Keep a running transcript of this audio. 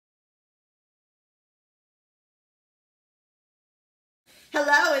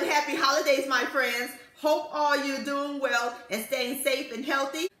Hello and happy holidays, my friends. Hope all you're doing well and staying safe and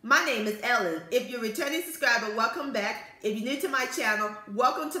healthy. My name is Ellen. If you're a returning subscriber, welcome back. If you're new to my channel,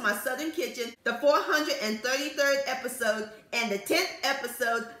 welcome to my Southern Kitchen, the 433rd episode and the 10th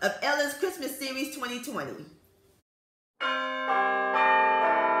episode of Ellen's Christmas Series 2020.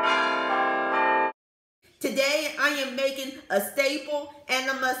 Today, I am making a staple and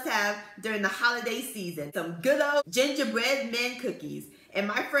a must-have during the holiday season. Some good old Gingerbread Men Cookies. And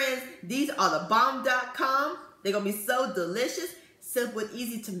my friends, these are the bomb.com. They're going to be so delicious, simple and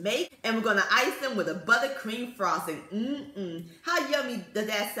easy to make. And we're going to ice them with a buttercream frosting. How yummy does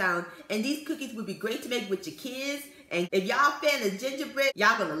that sound? And these cookies would be great to make with your kids. And if y'all a fan of gingerbread,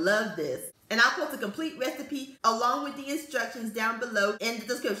 y'all going to love this. And I'll post a complete recipe along with the instructions down below in the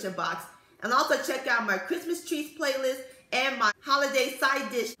description box. And also check out my Christmas treats playlist and my holiday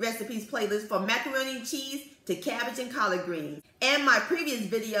side dish recipes playlist for macaroni and cheese to cabbage and collard greens. And my previous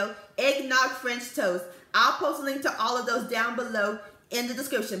video, eggnog French toast. I'll post a link to all of those down below in the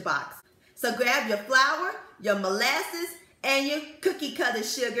description box. So grab your flour, your molasses, and your cookie cutter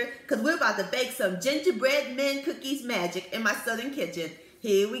sugar because we're about to bake some Gingerbread Men Cookies magic in my Southern Kitchen.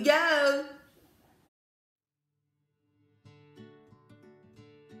 Here we go.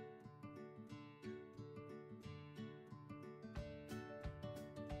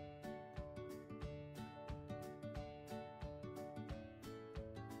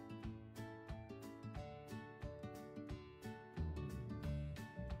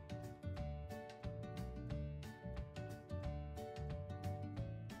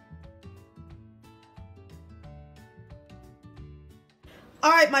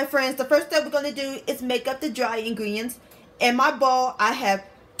 Alright, my friends, the first step we're going to do is make up the dry ingredients. In my bowl, I have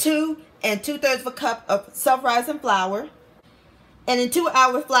 2 2/3 cup of self-rising flour. And in 2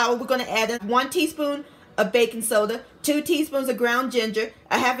 hour flour, we're going to add in 1 teaspoon of baking soda, 2 teaspoons of ground ginger,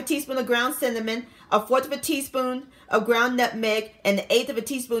 a 1/2 teaspoon of ground cinnamon, a 1/4 teaspoon of ground nutmeg, and an 1/8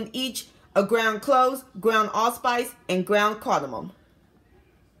 teaspoon each of ground cloves, ground allspice, and ground cardamom.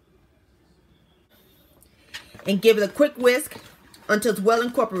 And give it a quick whisk until it's well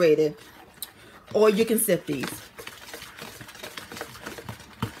incorporated, or you can sift these.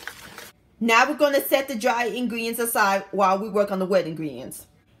 Now we're going to set the dry ingredients aside while we work on the wet ingredients.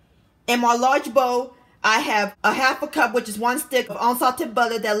 In my large bowl, I have a 1/2 cup, which is 1 stick of unsalted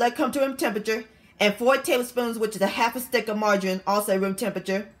butter that let come to room temperature, and 4 tablespoons, which is a 1/2 stick of margarine, also room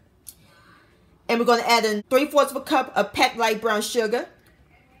temperature. And we're going to add in 3/4 cup of packed light brown sugar,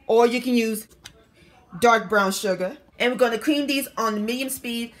 or you can use dark brown sugar. And we're going to cream these on medium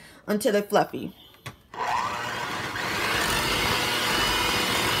speed until they're fluffy.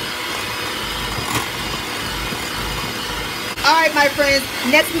 Alright, my friends,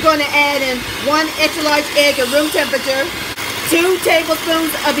 next we're going to add in 1 extra large egg at room temperature, 2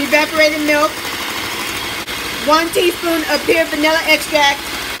 tablespoons of evaporated milk, 1 teaspoon of pure vanilla extract,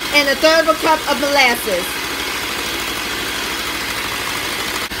 and 1/3 cup of molasses.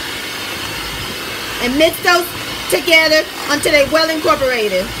 And mix those together until they're well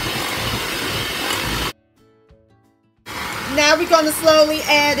incorporated. Now we're going to slowly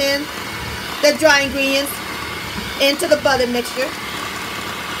add in the dry ingredients into the butter mixture.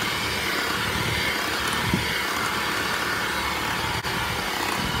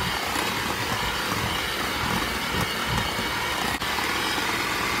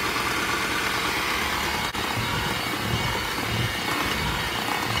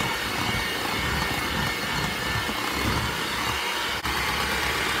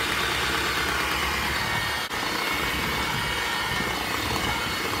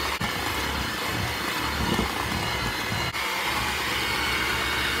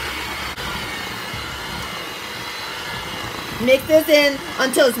 Mix this in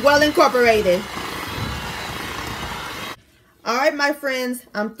until it's well incorporated. Alright, my friends,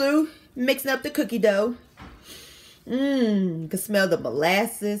 I'm through mixing up the cookie dough. You can smell the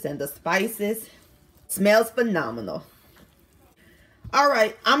molasses and the spices. Smells phenomenal.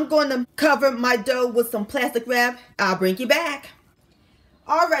 Alright, I'm going to cover my dough with some plastic wrap. I'll bring you back.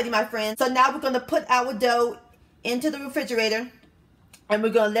 Alrighty, my friends, so now we're going to put our dough into the refrigerator and we're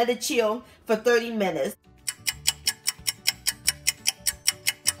going to let it chill for 30 minutes.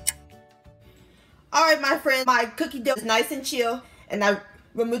 Alright, my friend, my cookie dough is nice and chill, and I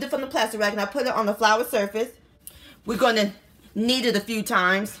removed it from the plastic wrap and I put it on the flour surface. We're going to knead it a few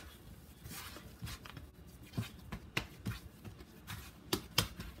times.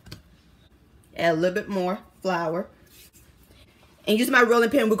 Add a little bit more flour. And using my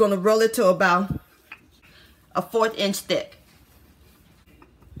rolling pin, we're going to roll it to about a 1/4 inch thick.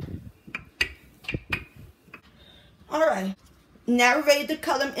 Alright, Now we're ready to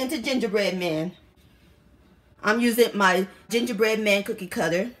cut them into gingerbread men. I'm using my gingerbread man cookie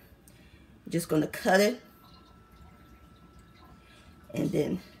cutter. I'm just going to cut it and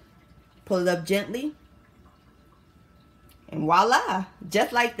then pull it up gently. And voila,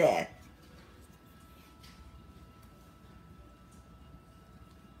 just like that.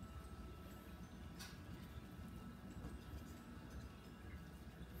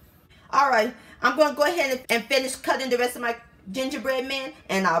 Alright, I'm going to go ahead and finish cutting the rest of my gingerbread men,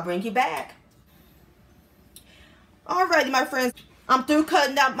 and I'll bring you back. Alrighty, my friends, I'm through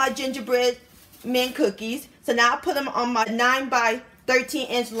cutting out my gingerbread men cookies. So now I put them on my 9 by 13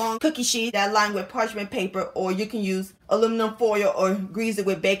 inch long cookie sheet that I lined with parchment paper, or you can use aluminum foil or grease it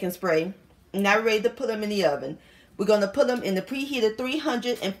with baking spray. And now we're ready to put them in the oven. We're going to put them in the preheated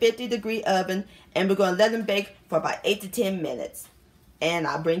 350-degree oven, and we're going to let them bake for about 8 to 10 minutes. And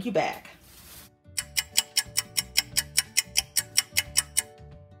I'll bring you back.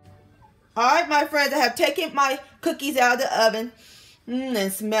 Alright, my friends, I have taken my cookies out of the oven.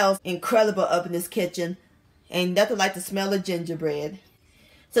 It smells incredible up in this kitchen. Ain't nothing like the smell of gingerbread.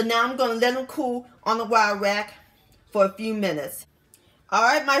 So now I'm going to let them cool on the wire rack for a few minutes.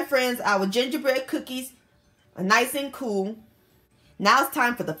 Alright, my friends, our gingerbread cookies are nice and cool. Now it's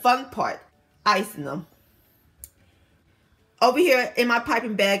time for the fun part, icing them. Over here in my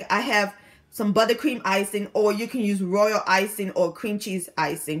piping bag, I have some buttercream icing, or you can use Royal Icing or cream cheese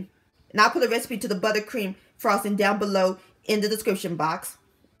icing. And I'll put a recipe to the buttercream frosting down below in the description box.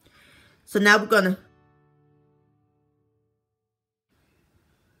 So now we're going to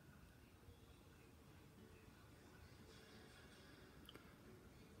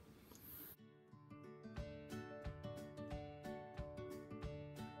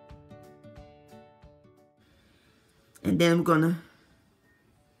then we're going to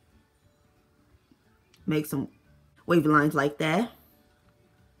make some wavy lines like that.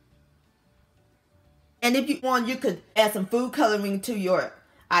 And if you want, you could add some food coloring to your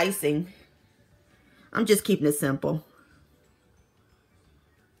icing. I'm just keeping it simple.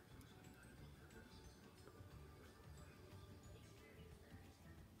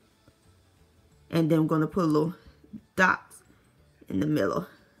 And then I'm going to put little dots in the middle.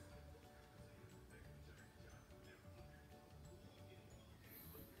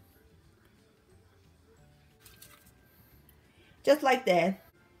 Just like that.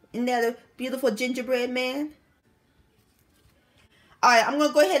 Isn't that a beautiful gingerbread man? Alright, I'm going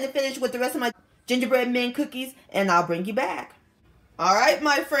to go ahead and finish with the rest of my gingerbread men cookies, and I'll bring you back. Alright,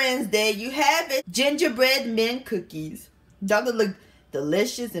 my friends, there you have it. Gingerbread men cookies. Don't they look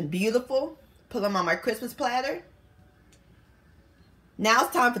delicious and beautiful? Put them on my Christmas platter. Now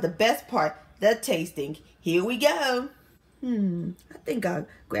it's time for the best part, the tasting. Here we go. I think I'll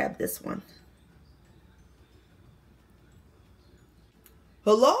grab this one.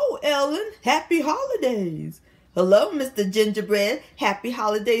 Hello, Ellen. Happy holidays. Hello, Mr. Gingerbread. Happy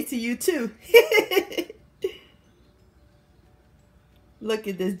holidays to you, too. Look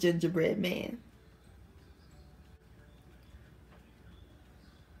at this gingerbread man.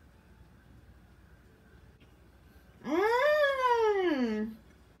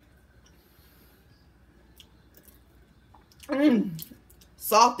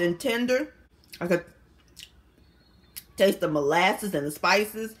 Soft and tender. I could taste the molasses and the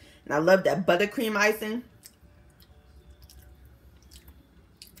spices, and I love that buttercream icing.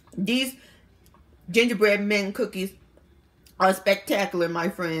 These gingerbread men cookies are spectacular, my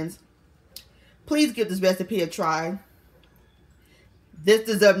friends. Please give this recipe a try. This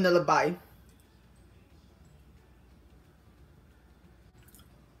deserves another bite.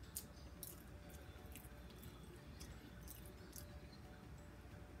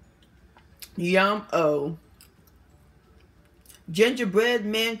 Yum-o. Gingerbread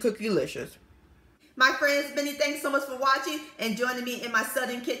Man Cookie-licious. My friends, many thanks so much for watching and joining me in my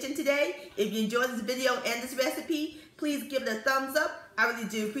southern kitchen today. If you enjoyed this video and this recipe, please give it a thumbs up. I really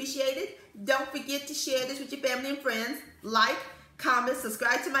do appreciate it. Don't forget to share this with your family and friends. Like, comment,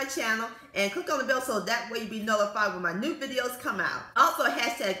 subscribe to my channel, and click on the bell so that way you'll be notified when my new videos come out. Also,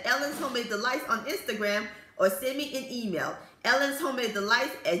 hashtag Ellen's Homemade Delights on Instagram, or send me an email,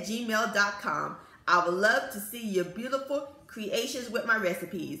 ellenshomemadedelights@gmail.com. I would love to see your beautiful creations with my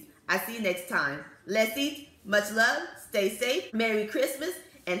recipes. I see you next time. Let's eat. Much love. Stay safe. Merry Christmas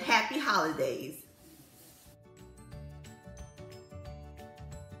and happy holidays.